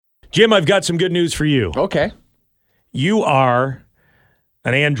Jim, I've got some good news for you. Okay. You are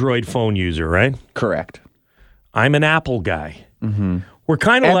an Android phone user, right? Correct. I'm an Apple guy. Mm-hmm. We're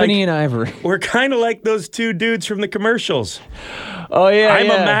kind of like Ebony and Ivory. We're kind of like those two dudes from the commercials. Oh, yeah, I'm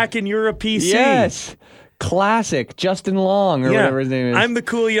a Mac and you're a PC. Yes. Classic. Justin Long or whatever his name is. I'm the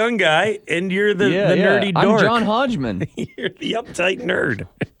cool young guy, and you're the nerdy dork. I'm John Hodgman. You're the uptight nerd.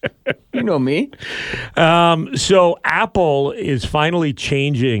 You know me. So Apple is finally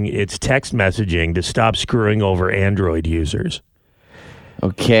changing its text messaging to stop screwing over Android users.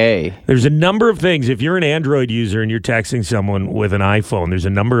 Okay. There's a number of things. If you're an Android user and you're texting someone with an iPhone, there's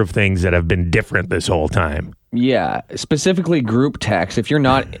a number of things that have been different this whole time. Yeah, specifically group text. If you're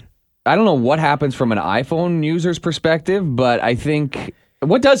not, I don't know what happens from an iPhone user's perspective, but I think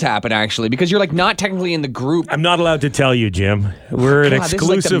what does happen actually, because you're like not technically in the group. I'm not allowed to tell you, Jim. We're an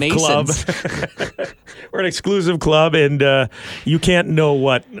exclusive club. We're an exclusive club, and you can't know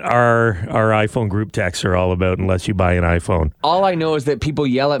what our iPhone group texts are all about unless you buy an iPhone. All I know is that people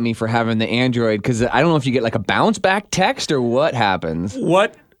yell at me for having the Android because I don't know if you get like a bounce back text or what happens.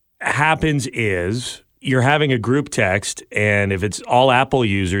 What happens is you're having a group text, and if it's all Apple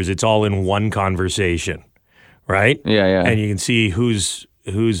users, it's all in one conversation, right? Yeah. And you can see whose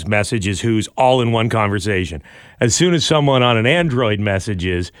message is who's all in one conversation. As soon as someone on an Android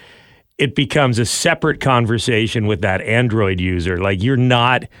messages, it becomes a separate conversation with that Android user. Like you're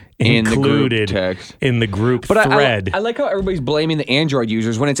not included in the group thread. I like how everybody's blaming the Android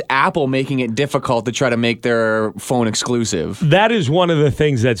users when it's Apple making it difficult to try to make their phone exclusive. That is one of the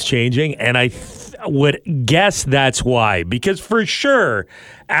things that's changing, and I would guess that's why. Because for sure,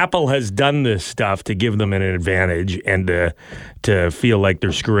 Apple has done this stuff to give them an advantage and to feel like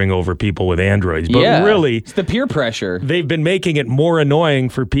they're screwing over people with Androids. But really, it's the peer pressure. They've been making it more annoying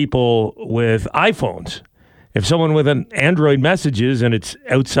for people with iPhones. If someone with an Android messages and it's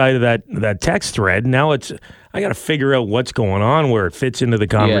outside of that text thread, now I got to figure out what's going on, where it fits into the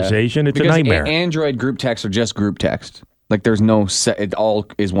conversation. It's because a nightmare. Android group texts are just group text. Like there's no it all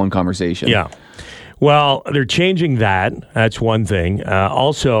is one conversation. Yeah. Well, they're changing that. That's one thing.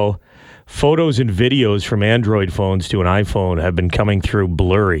 Also, photos and videos from Android phones to an iPhone have been coming through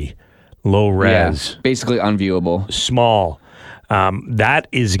blurry, low res. Yeah, basically unviewable. Small. That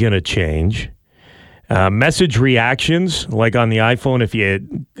is going to change. Message reactions, like on the iPhone, if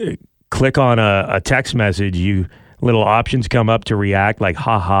you click on a text message, little options come up to react, like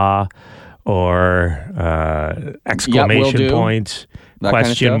haha or exclamation points,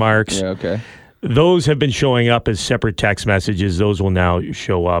 question marks. Yeah, okay. Those have been showing up as separate text messages. Those will now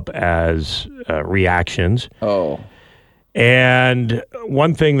show up as reactions. Oh. And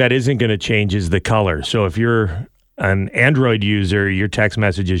one thing that isn't going to change is the color. So if you're an Android user, your text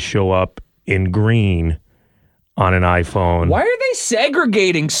messages show up in green on an iPhone. Why are they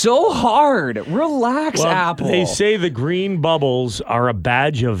segregating so hard? Relax, Apple. They say the green bubbles are a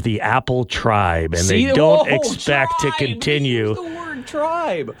badge of the Apple tribe, and they don't expect to continue. Use the word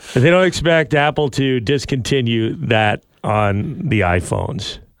tribe. They don't expect Apple to discontinue that on the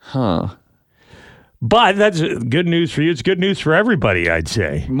iPhones. Huh. But that's good news for you. It's good news for everybody, I'd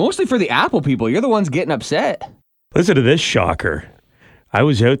say. Mostly for the Apple people. You're the ones getting upset. Listen to this shocker. I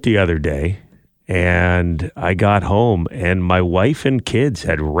was out the other day, and I got home, and my wife and kids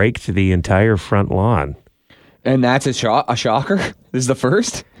had raked the entire front lawn. And that's a shocker? This is the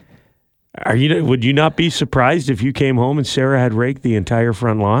first? Would you not be surprised if you came home and Sarah had raked the entire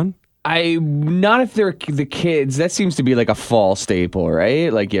front lawn? Not if they're the kids. That seems to be like a fall staple,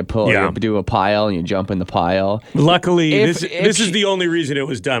 right? Like you do a pile and you jump in the pile. Luckily, this is the only reason it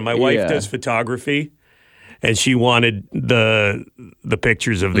was done. My wife does photography, and she wanted the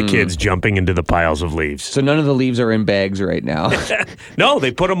pictures of the kids jumping into the piles of leaves. So none of the leaves are in bags right now. No,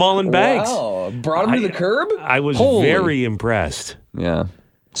 they put them all in bags. Wow. Brought them to the curb? I was very impressed. Yeah.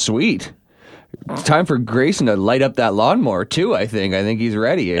 Sweet. It's time for Grayson to light up that lawnmower, too, I think. I think he's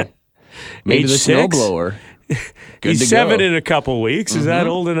ready. Maybe the snowblower. He's 7 in a couple weeks. Is that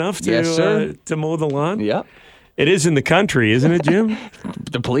old enough to mow the lawn? Yeah. It is in the country, isn't it, Jim?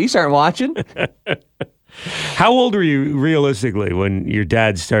 The police aren't watching. How old were you realistically when your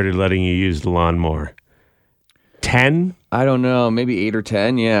dad started letting you use the lawnmower? 10? I don't know. Maybe 8 or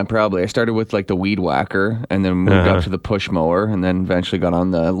 10. Yeah, probably. I started with like the weed whacker and then moved up to the push mower and then eventually got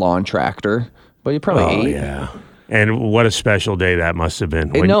on the lawn tractor. But you're probably 8. Yeah. And what a special day that must have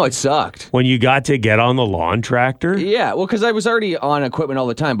been. No, it sucked. When you got to get on the lawn tractor? Yeah, well, because I was already on equipment all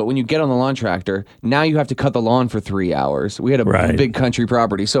the time. But when you get on the lawn tractor, now you have to cut the lawn for 3 hours. We had a big country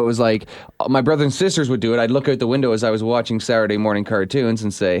property. So it was like my brothers and sisters would do it. I'd look out the window as I was watching Saturday morning cartoons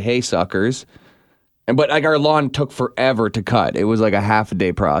and say, hey, suckers. But like our lawn took forever to cut. It was like a half a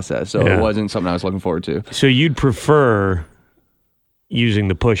day process, so it wasn't something I was looking forward to. So you'd prefer using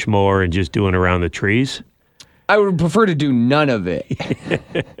the push mower and just doing around the trees? I would prefer to do none of it.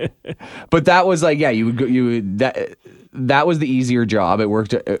 But that was like, that was the easier job. It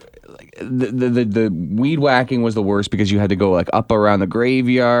worked. The weed whacking was the worst because you had to go like up around the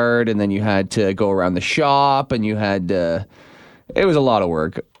graveyard, and then you had to go around the shop, and you had to. It was a lot of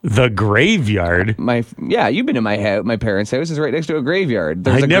work. The graveyard? You've been to my parents' house. It's right next to a graveyard.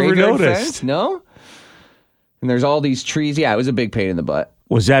 There's I a never graveyard noticed. Fence. No? And there's all these trees. Yeah, it was a big pain in the butt.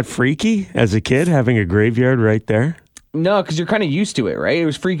 Was that freaky as a kid, having a graveyard right there? No, because you're kind of used to it, right? It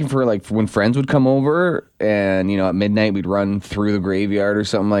was freaking for like when friends would come over, and at midnight we'd run through the graveyard or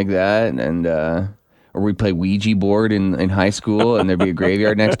something like that, and or we'd play Ouija board in high school, and there'd be a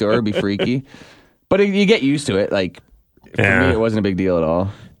graveyard next door. It'd be freaky, but you get used to it. Like for me, it wasn't a big deal at all.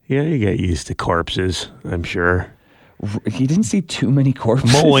 Yeah, you get used to corpses, I'm sure. You didn't see too many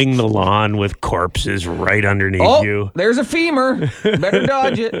corpses. Mowing the lawn with corpses right underneath you. There's a femur. Better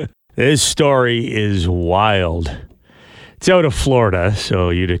dodge it. This story is wild. It's out of Florida, so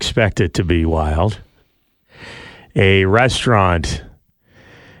you'd expect it to be wild. A restaurant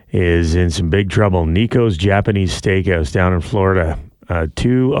is in some big trouble. Nico's Japanese Steakhouse down in Florida.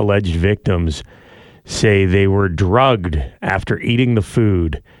 2 alleged victims say they were drugged after eating the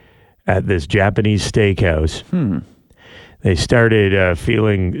food at this Japanese steakhouse. They started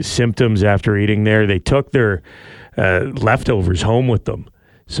feeling symptoms after eating there. They took their leftovers home with them.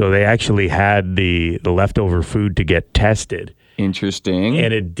 So they actually had the leftover food to get tested. Interesting.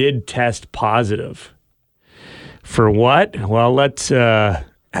 And it did test positive. For what? Well, let's have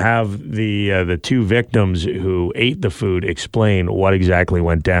the 2 victims who ate the food explain what exactly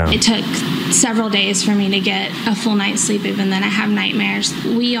went down. It took several days for me to get a full night's sleep, even then I have nightmares.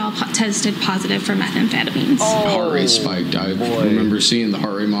 We all tested positive for methamphetamines. Heart rate spiked. I remember seeing the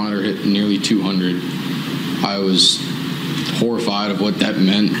heart rate monitor hit nearly 200. I was horrified of what that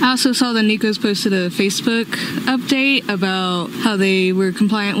meant. I also saw that Nico's posted a Facebook update about how they were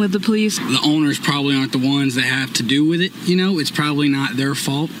compliant with the police. The owners probably aren't the ones that have to do with it. It's probably not their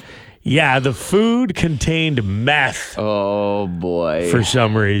fault. Yeah, the food contained meth. Oh, boy. For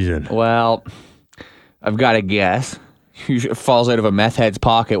some reason. Well, I've got to guess. It falls out of a meth head's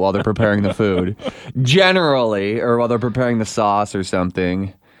pocket while they're preparing the food. Generally, or while they're preparing the sauce or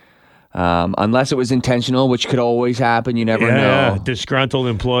something. Unless it was intentional, which could always happen. You never know. Disgruntled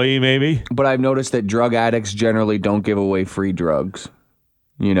employee, maybe. But I've noticed that drug addicts generally don't give away free drugs.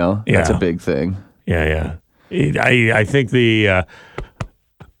 That's a big thing. Yeah. I think the...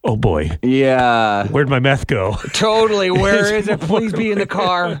 oh, boy. Yeah. Where'd my meth go? Totally. Where is it? Please be in the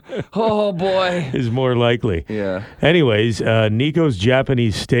car. Oh, boy. Is more likely. Yeah. Anyways, Nico's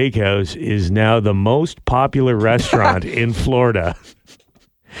Japanese Steakhouse is now the most popular restaurant in Florida.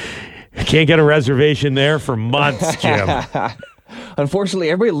 Can't get a reservation there for months, Jim. Unfortunately,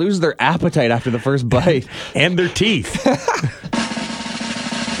 everybody loses their appetite after the first bite. And their teeth.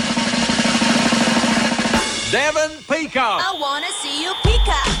 Devin Peacock. I want to see you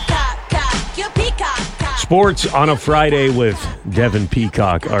peacock, you peacock. Sports on a Friday with Devin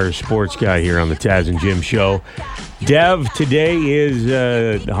Peacock, our sports guy here on the Taz and Jim Show. Dev, today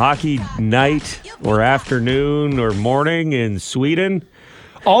is hockey night or afternoon or morning in Sweden.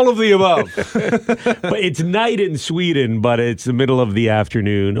 All of the above. But it's night in Sweden, but it's the middle of the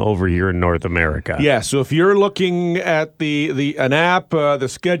afternoon over here in North America. Yeah, so if you're looking at an app, the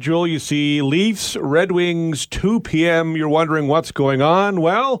schedule, you see Leafs, Red Wings, 2 p.m. You're wondering what's going on.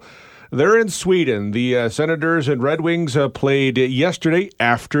 Well, they're in Sweden. The Senators and Red Wings played yesterday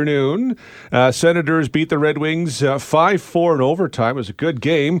afternoon. Senators beat the Red Wings 5-4 in overtime. It was a good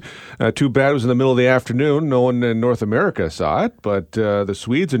game. Too bad it was in the middle of the afternoon. No one in North America saw it, but the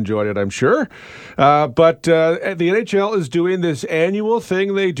Swedes enjoyed it, I'm sure. But the NHL is doing this annual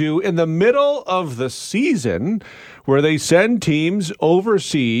thing they do in the middle of the season where they send teams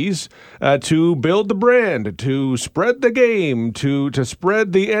overseas to build the brand, to spread the game, to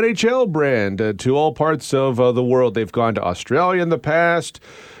spread the NHL brand to all parts of the world. They've gone to Australia in the past,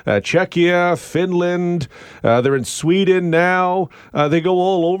 Czechia, Finland. They're in Sweden now. They go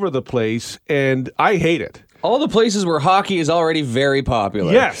all over the place, and I hate it. All the places where hockey is already very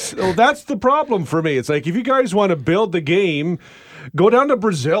popular. Yes. Well, that's the problem for me. It's like, if you guys want to build the game, go down to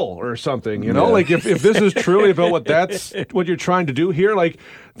Brazil or something, Like if this is truly about what you're trying to do here, like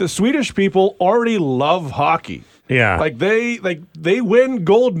the Swedish people already love hockey. Yeah. Like they win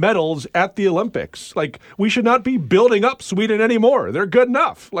gold medals at the Olympics. Like, we should not be building up Sweden anymore. They're good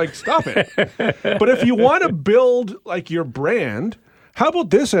enough. Like, stop it. But if you want to build like your brand, how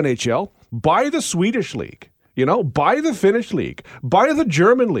about this, NHL? buy the Swedish league. Buy the Finnish league, buy the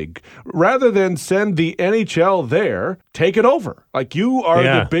German league, rather than send the NHL there. Take it over. Like, you are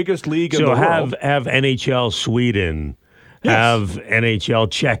the biggest league in the world. So have NHL Sweden, have NHL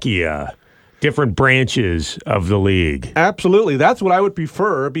Czechia, different branches of the league. Absolutely. That's what I would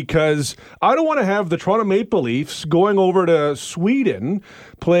prefer, because I don't want to have the Toronto Maple Leafs going over to Sweden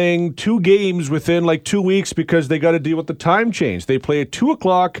playing 2 games within like 2 weeks because they got to deal with the time change. They play at 2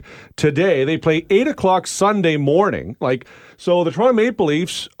 o'clock today. They play 8 o'clock Sunday morning. So the Toronto Maple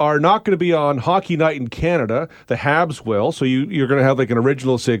Leafs are not going to be on Hockey Night in Canada. The Habs will. So you're going to have like an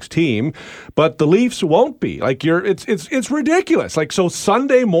original 6 team, but the Leafs won't be. It's ridiculous. So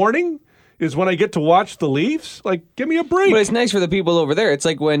Sunday morning is when I get to watch the Leafs. Give me a break. But it's nice for the people over there. It's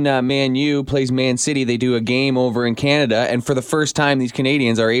like when Man U plays Man City, they do a game over in Canada, and for the first time, these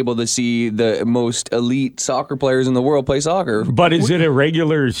Canadians are able to see the most elite soccer players in the world play soccer. But is it a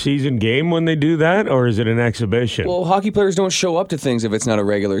regular season game when they do that, or is it an exhibition? Well, hockey players don't show up to things if it's not a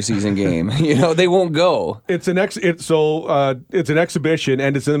regular season game. They won't go. It's an exhibition,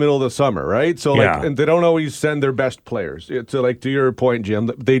 and it's in the middle of the summer, right? So and they don't always send their best players. To your point, Jim,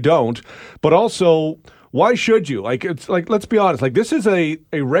 they don't. But also, why should you? Let's be honest. This is a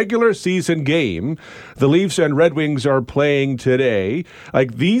regular season game. The Leafs and Red Wings are playing today.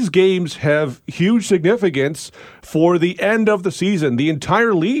 These games have huge significance for the end of the season. The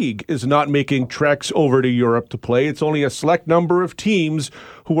entire league is not making treks over to Europe to play. It's only a select number of teams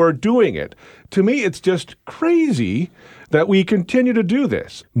who are doing it. To me, it's just crazy that we continue to do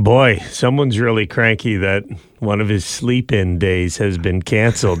this. Boy, someone's really cranky that one of his sleep-in days has been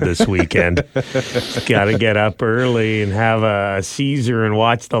canceled this weekend. Got to get up early and have a Caesar and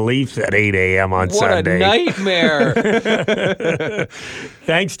watch the Leafs at 8 a.m. on Sunday. What a nightmare.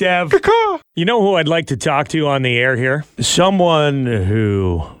 Thanks, Dev. You know who I'd like to talk to on the air here? Someone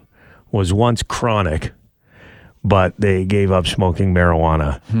who was once chronic, but they gave up smoking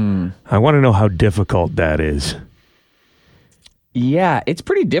marijuana. I want to know how difficult that is. Yeah, it's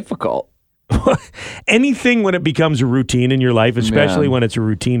pretty difficult. Anything when it becomes a routine in your life, especially when it's a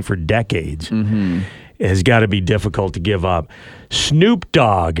routine for decades, has got to be difficult to give up. Snoop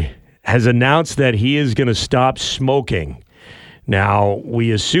Dogg has announced that he is going to stop smoking. Now,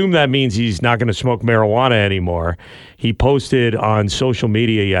 we assume that means he's not going to smoke marijuana anymore. He posted on social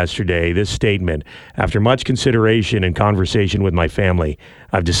media yesterday this statement: "After much consideration and conversation with my family,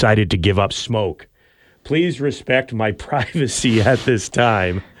 I've decided to give up smoke. Please respect my privacy at this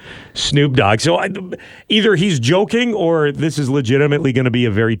time, Snoop Dogg." So either he's joking or this is legitimately going to be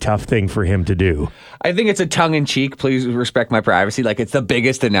a very tough thing for him to do. I think it's a tongue-in-cheek, please respect my privacy. It's the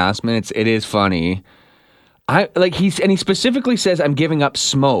biggest announcement. It is funny. He specifically says, I'm giving up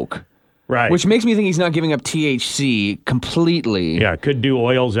smoke. Right. Which makes me think he's not giving up THC completely. Yeah, could do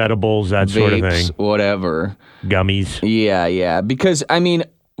oils, edibles, that Vapes, sort of thing. Whatever. Gummies. Yeah. Because,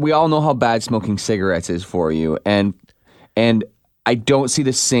 we all know how bad smoking cigarettes is for you, and I don't see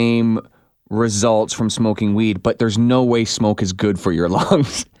the same results from smoking weed, but there's no way smoke is good for your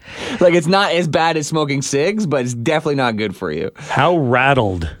lungs. It's not as bad as smoking cigs, but it's definitely not good for you. How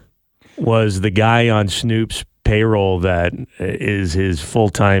rattled was the guy on Snoop's payroll that is his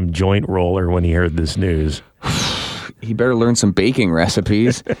full-time joint roller when he heard this news? He better learn some baking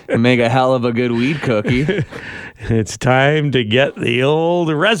recipes and make a hell of a good weed cookie. It's time to get the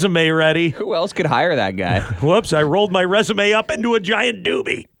old resume ready. Who else could hire that guy? Whoops, I rolled my resume up into a giant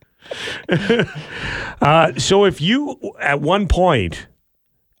doobie. So if you, at one point,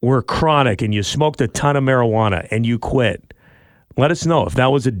 were chronic and you smoked a ton of marijuana and you quit, let us know if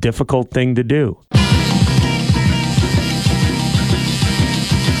that was a difficult thing to do.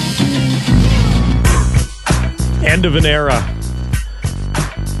 End of an era.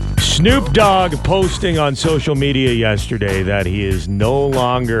 Snoop Dogg posting on social media yesterday that he is no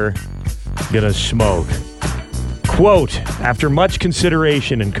longer going to smoke. Quote, "After much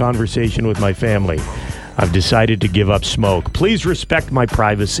consideration and conversation with my family, I've decided to give up smoke. Please respect my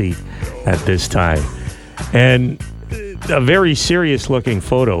privacy at this time." And a very serious-looking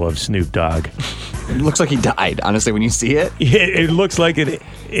photo of Snoop Dogg. It looks like he died, honestly, when you see it. It looks like an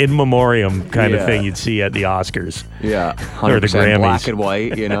in memoriam kind of thing you'd see at the Oscars. Yeah, 100% or the Grammys. Black and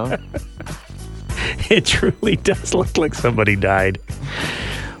white, It truly does look like somebody died.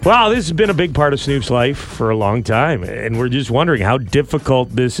 Wow, this has been a big part of Snoop's life for a long time, and we're just wondering how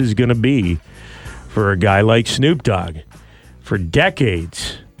difficult this is going to be for a guy like Snoop Dogg. For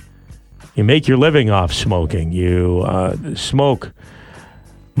decades, you make your living off smoking. You smoke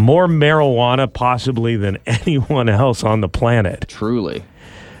more marijuana possibly than anyone else on the planet. Truly.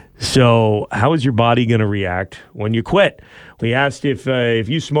 So how is your body going to react when you quit? We asked if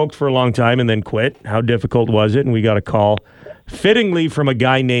you smoked for a long time and then quit, how difficult was it? And we got a call, fittingly, from a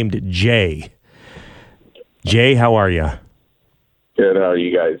guy named Jay. Jay, how are you? Good. How are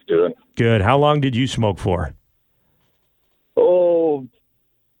you guys doing? Good. How long did you smoke for? Oh,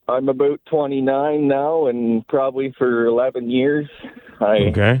 I'm about 29 now, and probably for 11 years.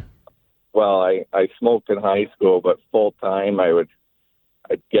 Okay. Well, I smoked in high school, but full time I'd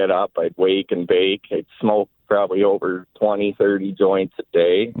get up, I'd wake and bake. I'd smoke probably over 20, 30 joints a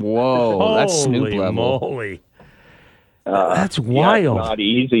day. Whoa, that's Snoop Holy level. moly. That's wild. Yeah, it's not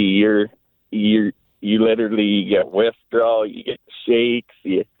easy. You literally get withdrawal, you get shakes.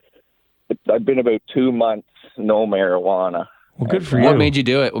 I've been about 2 months no marijuana. Well, good for you. What made you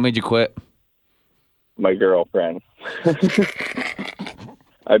do it? What made you quit? My girlfriend.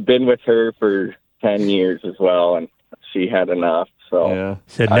 I've been with her for 10 years as well, and she had enough. So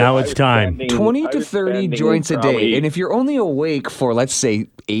said now it's time. 20 to 30 joints a day. And if you're only awake for, let's say,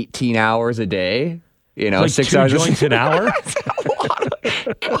 18 hours a day, like 6 2 hours joints an hour?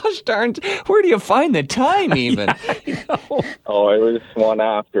 Gosh darn, where do you find the time even? Oh, it was one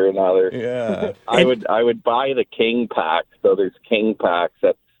after another. Yeah. I would buy the King pack. So there's King packs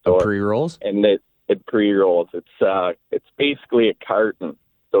at the store. Pre-rolls? And it pre-rolls. It's basically a carton.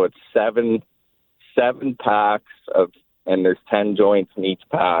 So it's seven packs and there's 10 joints in each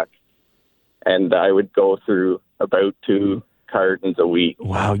pack. And I would go through about 2 cartons a week.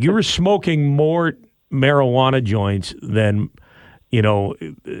 Wow, you were smoking more marijuana joints than,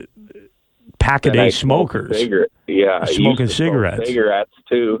 pack-a-day smokers. Yeah, smoking cigarettes. Cigarettes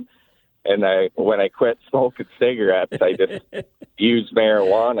too. And when I quit smoking cigarettes, I just used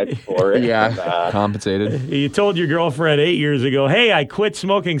marijuana for it. Yeah, compensated. You told your girlfriend 8 years ago, hey, I quit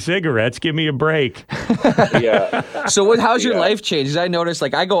smoking cigarettes. Give me a break. Yeah. So how's your life changed? I noticed,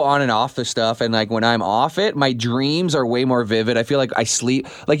 I go on and off the stuff, and, when I'm off it, my dreams are way more vivid. I feel like I sleep.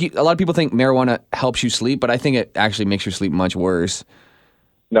 A lot of people think marijuana helps you sleep, but I think it actually makes your sleep much worse.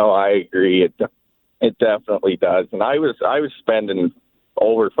 No, I agree. It definitely does. And I was spending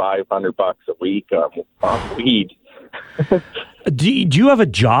over $500 a week on weed. Do you have a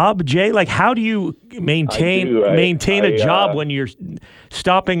job, Jay? How do you maintain a job when you're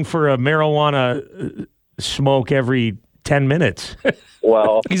stopping for a marijuana smoke every 10 minutes?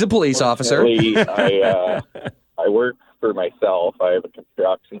 Well, he's a police officer. I work for myself. I have a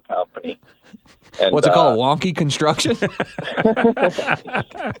construction company. And, what's it called? Wonky construction?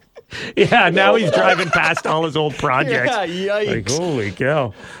 Yeah, now he's driving past all his old projects. Yeah, yikes. Holy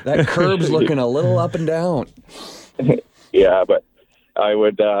cow. That curb's looking a little up and down. Yeah, but I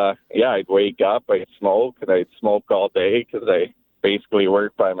would, I'd wake up, I'd smoke, and I'd smoke all day because I basically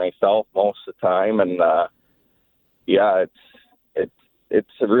work by myself most of the time. And, it's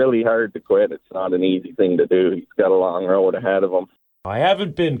really hard to quit. It's not an easy thing to do. He's got a long road ahead of him. I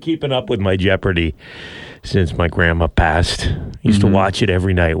haven't been keeping up with my Jeopardy since my grandma passed. Used to watch it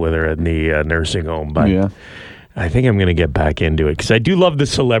every night with her in the nursing home, but I think I'm going to get back into it because I do love the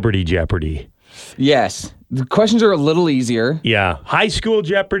Celebrity Jeopardy. Yes. The questions are a little easier. Yeah. High school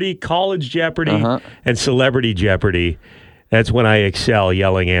Jeopardy, college Jeopardy, and Celebrity Jeopardy. That's when I excel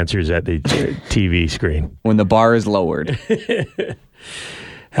yelling answers at the TV screen. When the bar is lowered.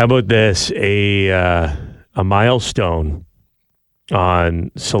 How about this? A milestone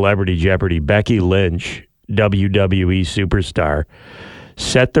on Celebrity Jeopardy. Becky Lynch, WWE superstar,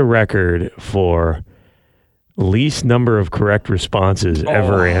 set the record for least number of correct responses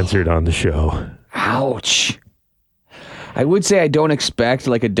ever answered on the show. Ouch. I would say I don't expect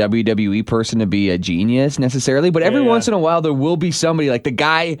a WWE person to be a genius necessarily, but every once in a while there will be somebody like the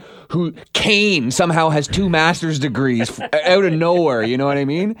guy who Kane somehow has 2 master's degrees out of nowhere. You know what I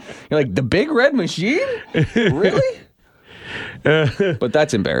mean? You're like, the Big Red Machine? Really? But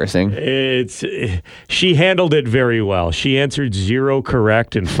that's embarrassing. She handled it very well. She answered 0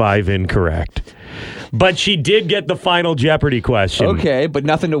 correct and 5 incorrect. But she did get the final Jeopardy question. Okay, but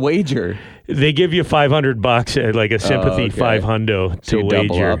nothing to wager. They give you $500, like a sympathy 500 to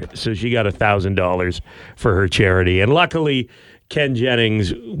wager. So she got $1,000 for her charity. And luckily, Ken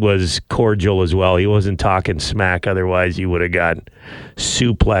Jennings was cordial as well. He wasn't talking smack. Otherwise, he would have gotten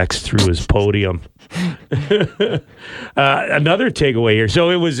suplexed through his podium. Another takeaway here. So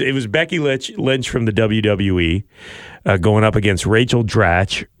it was Becky Lynch from the WWE going up against Rachel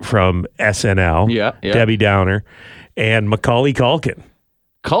Dratch from SNL. Yeah. Debbie Downer, and Macaulay Culkin.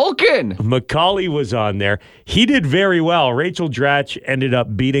 Macaulay was on there. He did very well. Rachel Dratch ended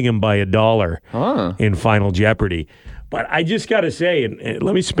up beating him by $1 in Final Jeopardy. But I just got to say, and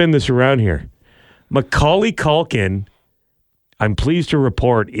let me spin this around here. Macaulay Culkin, I'm pleased to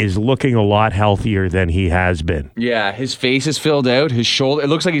report, is looking a lot healthier than he has been. Yeah, his face is filled out. His shoulder, it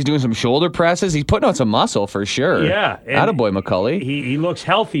looks like he's doing some shoulder presses. He's putting on some muscle for sure. Yeah. Attaboy, McCully. He looks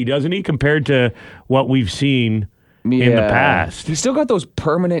healthy, doesn't he, compared to what we've seen in the past? He's still got those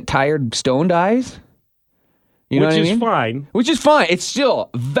permanent tired stoned eyes. You know what I mean? Fine. Which is fine. It's still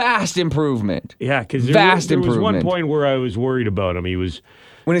vast improvement. Yeah, because there was one point where I was worried about him. He was...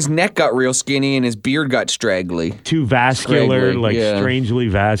 When his neck got real skinny and his beard got straggly. Too vascular, strangely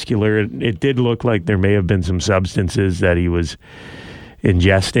vascular. It did look like there may have been some substances that he was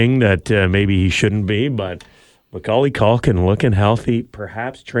ingesting that maybe he shouldn't be, but Macaulay Culkin looking healthy,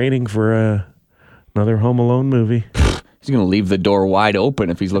 perhaps training for another Home Alone movie. He's going to leave the door wide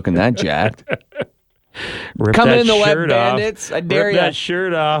open if he's looking that jacked. Come in the Wet Bandits. I dare you. Rip that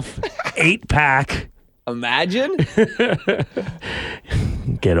shirt off. 8-pack. Imagine.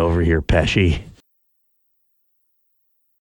 Get over here, Pesci.